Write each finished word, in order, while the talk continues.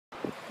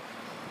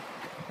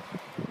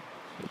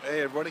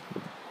Hey everybody,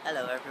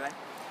 Hello everyone.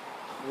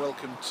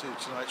 welcome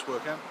to tonight's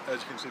workout. As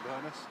you can see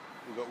behind us,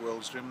 we've got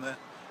World's Gym there.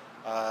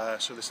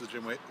 So this is the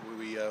gym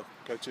we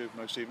go to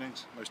most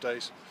evenings, most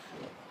days,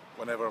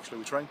 whenever obviously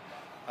we train.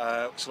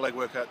 It's a leg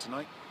workout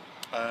tonight,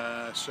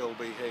 so we'll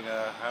be hitting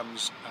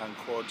hams and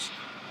quads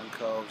and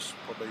calves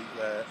probably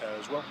there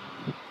as well.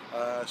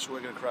 So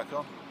we're going to crack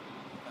on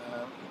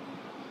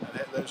and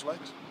hit those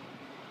legs.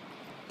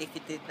 If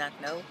you did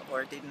not know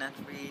or did not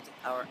read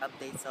our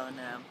updates on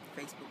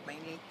Facebook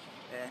mainly,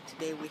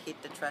 today we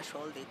hit the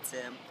threshold. It's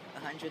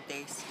 100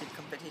 days to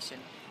competition.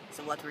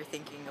 So what we're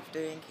thinking of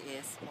doing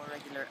is more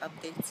regular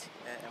updates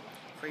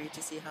for you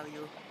to see how we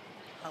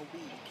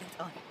get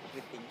on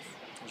with things.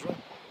 That's right.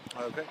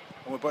 Okay,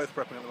 and we're both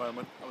prepping at the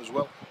moment as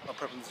well. I'm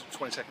prepping the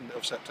 22nd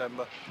of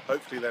September,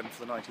 hopefully then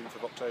for the 19th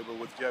of October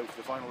with Joe for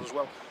the final as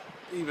well.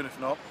 Even if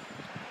not,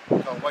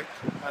 can't wait.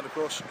 And of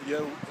course,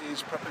 Yo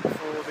is prepping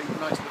for the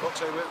 19th of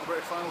October at the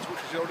British Finals, which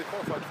he's already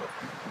qualified for.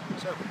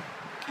 So,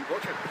 keep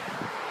watching.